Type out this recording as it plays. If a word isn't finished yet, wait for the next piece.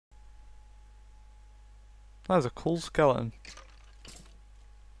That is a cool skeleton.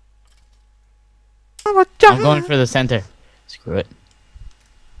 I'm going for the center. Screw it.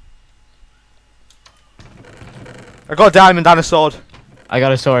 I got a diamond and a sword. I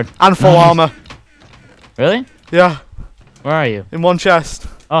got a sword. And full armor. Really? Yeah. Where are you? In one chest.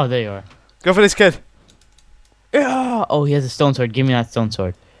 Oh, there you are. Go for this kid. Yeah. Oh, he has a stone sword. Give me that stone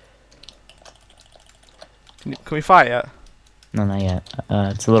sword. Can we fight yet? No, not yet.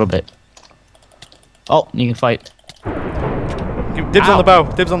 It's a little bit. Oh, you can fight. Dibs on the bow.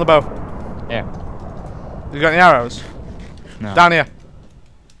 Dibs on the bow. There. You got any arrows? No. Down here.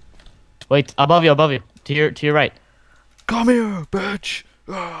 Wait, above you, above you. To your right. Come here, bitch.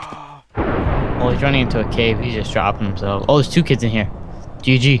 Ah. Oh, he's running into a cave. He's just dropping himself. Oh, there's two kids in here.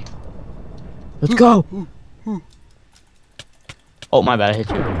 GG. Let's go. Oh, my bad. I hit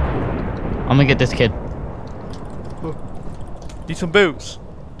you. I'm gonna get this kid. Need some boots.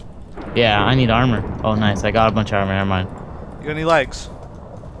 Yeah, I need armor. Oh, nice. I got a bunch of armor. Never mind. You got any legs?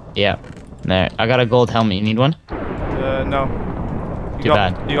 Yeah. There. I got a gold helmet. You need one? No. Too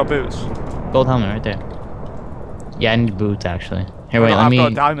bad. You got boots. Gold helmet right there. Yeah, I need boots actually. Here, wait. I've Let me.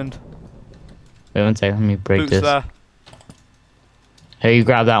 got a diamond. Wait 1 second. Let me break Boots this. there. Here, you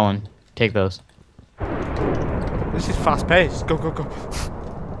grab that one. Take those. This is fast paced. Go, go, go.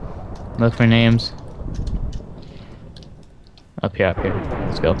 Look for names. Up here, up here.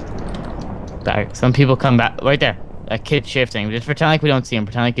 Let's go. Back. Some people come back. Right there. That kid shifting. Just pretend like we don't see him.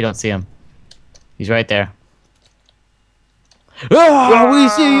 Pretend like you don't see him. He's right there. Ah, we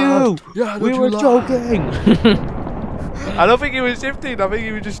see you! Yeah, We were joking! I don't think he was shifting. I think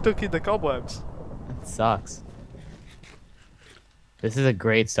he was just stuck in the cobwebs. It sucks. This is a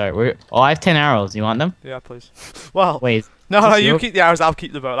great start. Oh, I have 10 arrows. You want them? Yeah, please. Well, Wait. no, you keep the arrows. I'll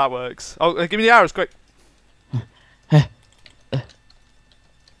keep the bow. That works. Oh, give me the arrows, quick.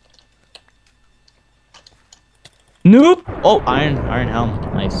 Nope. Oh, iron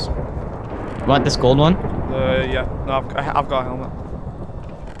helmet. Nice. You want this gold one? Yeah. No, I've got a helmet.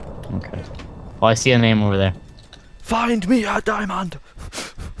 Okay. Oh, I see a name over there. Find me a diamond.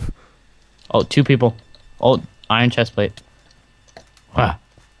 Oh, 2 people. Oh, iron chest plate. Ah.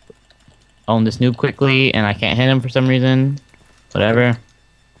 Own this noob quickly, and I can't hit him for some reason. Whatever.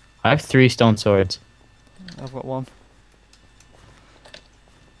 I have 3 stone swords. I've got 1.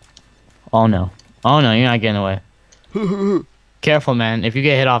 Oh no. Oh no, you're not getting away. Careful, man. If you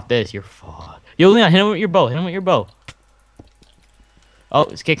get hit off this, you're fucked. Yo, Leon, hit him with your bow. Hit him with your bow. Oh,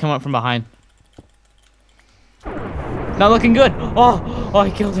 this kid coming up from behind. Not looking good. Oh, I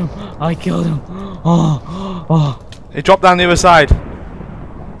killed him. I killed him. Oh. He dropped down the other side.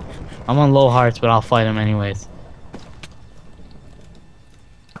 I'm on low hearts, but I'll fight him anyways.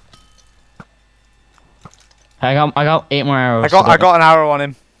 I got 8 more arrows. I got an arrow on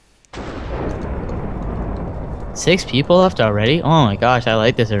him. 6 people left already? Oh my gosh, I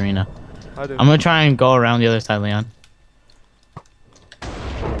like this arena. I do. I'm gonna try and go around the other side, Leon.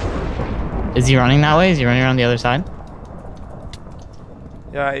 Is he running that way? Is he running around the other side?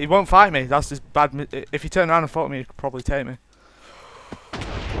 Yeah, he won't fight me. That's just bad. If he turned around and fought me, he'd probably take me.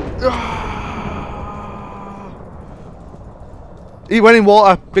 He went in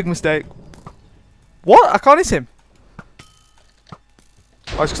water. Big mistake. What? I can't hit him.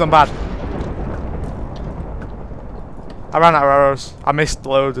 Oh, it's because I'm bad. I ran out of arrows. I missed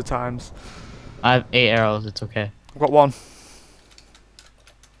loads of times. I have 8 arrows, it's okay. I've got 1. Is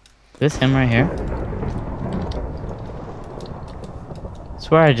this him right here? I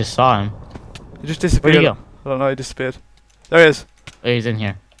swear I just saw him. He just disappeared. Where'd he go? I don't know, he disappeared. There he is. Oh, he's in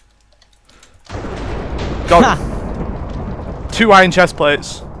here. Got 2 iron chest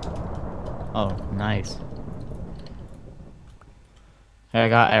plates. Oh, nice. Hey, I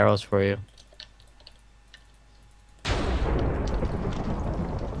got arrows for you.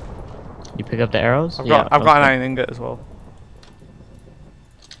 You pick up the arrows? I've got an iron ingot as well.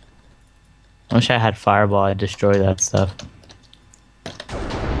 I wish I had fireball. I'd destroy that stuff.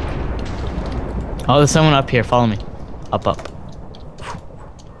 Oh, there's someone up here. Follow me. Up.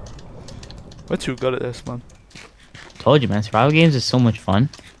 We're too good at this, man. Told you, man. Survival games is so much fun.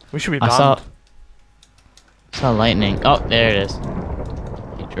 We should be I banned. saw lightning. Oh, there it is.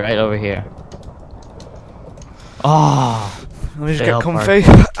 It's right over here. Oh. Let me just Fail get comfy.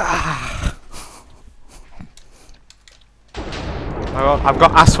 I've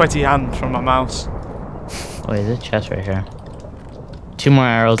got a sweaty hand from my mouse. Wait, there's a chest right here. 2 more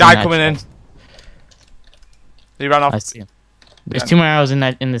arrows. Guy coming in. He ran off. I see him. There's 2 more arrows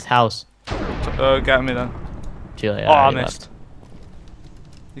in this house. Get me then. Too late. Oh, I missed.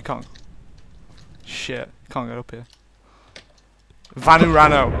 You can't. Shit, you can't get up here. Vanu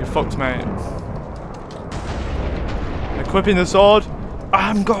Rano, you fucked, mate. Equipping the sword.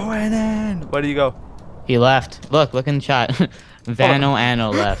 I'm going in. Where do you go? He left. Look in the chat. Vano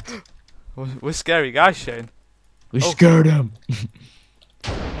Anno left. We're scary guys, Shane. We scared him.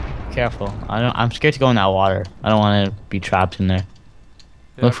 Careful. I'm scared to go in that water. I don't want to be trapped in there.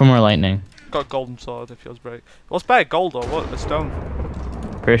 Yeah. Look for more lightning. Got a golden sword if yours break. What's better, gold or what? A stone?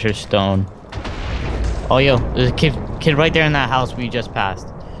 Pretty sure stone. Oh yo, there's a kid right there in that house we just passed.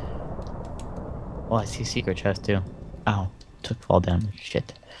 Oh, I see secret chest too. Ow, took fall damage.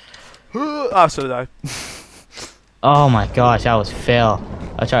 Shit. Ah, so did I. Oh my gosh, that was fail.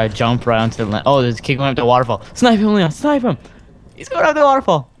 I tried to jump right onto the land. Oh, there's a kid going up the waterfall. Snipe him, Leon, snipe him! He's going up the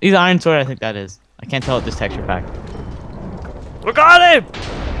waterfall. He's Iron Sword, I think that is. I can't tell with this texture pack. We got him!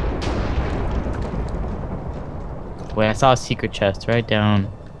 Wait, I saw a secret chest right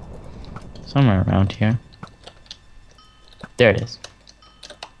down somewhere around here. There it is.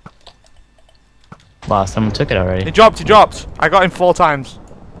 Wow, someone took it already. He dropped. I got him 4 times.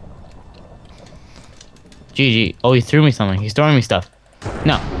 GG. Oh, he threw me something. He's throwing me stuff.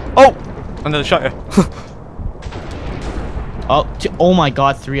 No. Oh! I'm gonna shot you. Oh my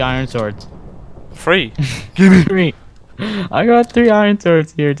god, 3 iron swords. 3? Give me 3. I got 3 iron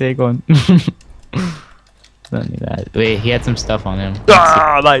swords. Here, take one. Don't need that. Wait, he had some stuff on him.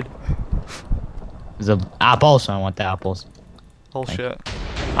 Ah, I lied. There's an apple, so I want the apples. Oh shit.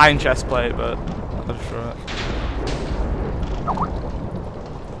 Iron chest plate, but I'll just throw it.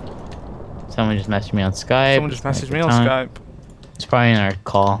 Someone just messaged me on Skype. Someone just messaged me on Skype. It's probably in our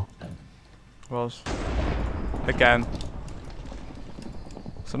call. Was. Again.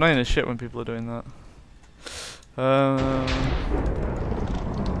 It's annoying as shit when people are doing that.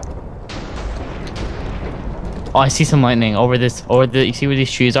 Oh, I see some lightning over this. You see where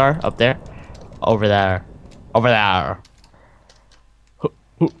these trees are? Up there? Over there. Over there.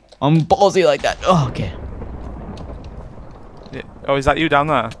 I'm ballsy like that. Oh, okay. Yeah. Oh, is that you down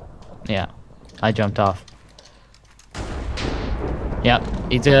there? Yeah. I jumped off.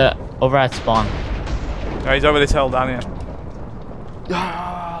 Yep. He's over at spawn. Oh, he's over this hill down here.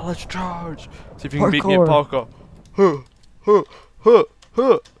 Ah, let's charge. See if you can beat me at parkour.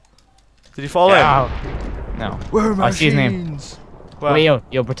 Did he fall in? No. Where are my I see his name. Wait,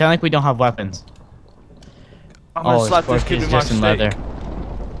 yo, pretend like we don't have weapons. I'm gonna slap this kid with my just in stick. leather.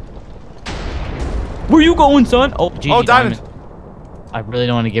 Where you going, son? Oh, GG, oh, diamond. I really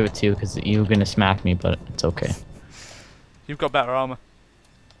don't want to give it to you because you're gonna smack me, but it's okay. You've got better armor.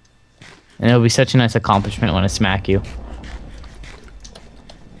 And it'll be such a nice accomplishment when I smack you.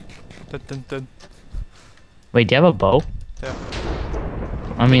 Dun, dun, dun. Wait, do you have a bow? Yeah.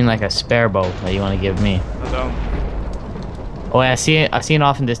 I mean, like a spare bow that you want to give me. I don't. Oh, wait, I see it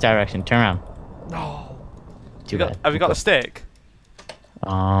off in this direction. Turn around. No. Too bad. Have you got a stick?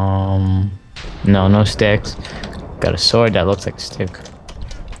 No, no sticks. Got a sword that looks like a stick.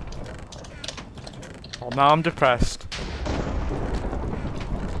 Oh, now I'm depressed.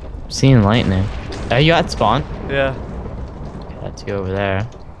 Seeing lightning. Are you at spawn? Yeah. That's you over there.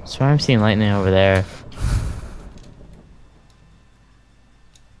 So I'm seeing lightning over there.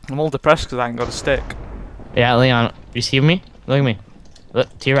 I'm all depressed because I ain't got a stick. Yeah, Leon, you see me? Look at me.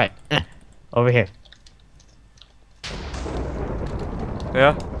 Look to your right. Over here.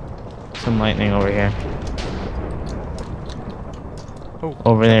 Yeah? Some lightning over here. Oh.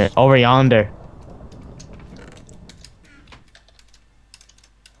 Over there. Over yonder.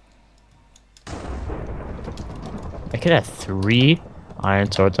 I could have 3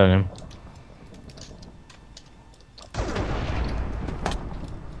 iron swords on him.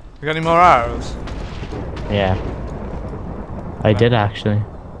 You got any more arrows? Yeah. I did actually.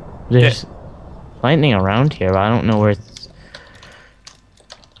 There's lightning around here, but I don't know where it's...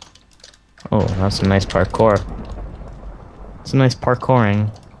 Oh, that's some nice parkour. Some nice parkouring.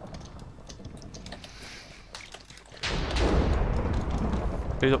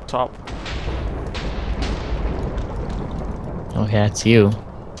 He's up top. Okay, that's you.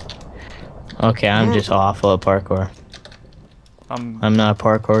 Okay, I'm just awful at parkour. I'm not a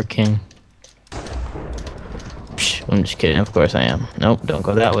parkour king. Psh, I'm just kidding, of course I am. Nope, don't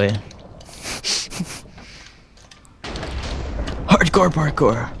go that way. Hardcore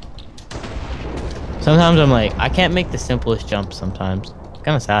parkour. Sometimes I'm like, I can't make the simplest jump sometimes. It's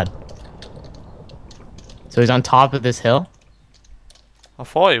kinda sad. So he's on top of this hill? I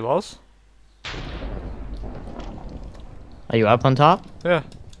thought he was. Are you up on top? Yeah.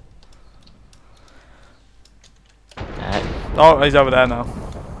 Oh, he's over there now.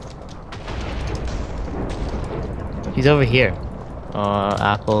 He's over here.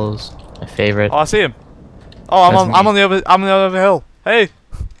 Apples, my favorite. Oh, I see him. Oh, I'm on the other hill. Hey.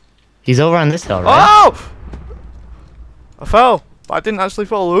 He's over on this hill, right? Oh! I fell, but I didn't actually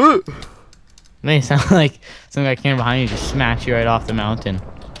fall. May sound like some guy came behind you just smacked you right off the mountain.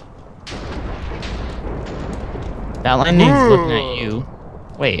 That lightning's looking at you.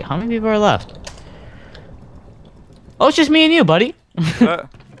 Wait, how many people are left? Oh, it's just me and you, buddy.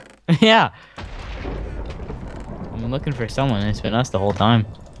 Yeah. I'm looking for someone. It's been us the whole time.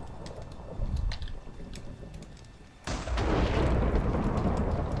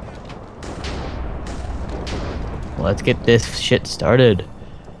 Let's get this shit started.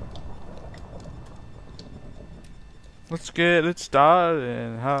 Let's get it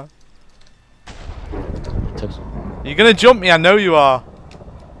started, huh? You're gonna jump me, I know you are.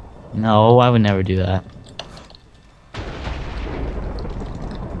 No, I would never do that.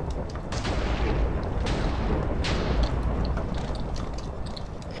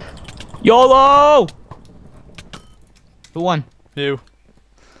 YOLO! Who won? You.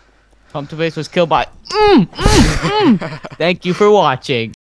 PumpedUpAce was killed by. Thank you for watching.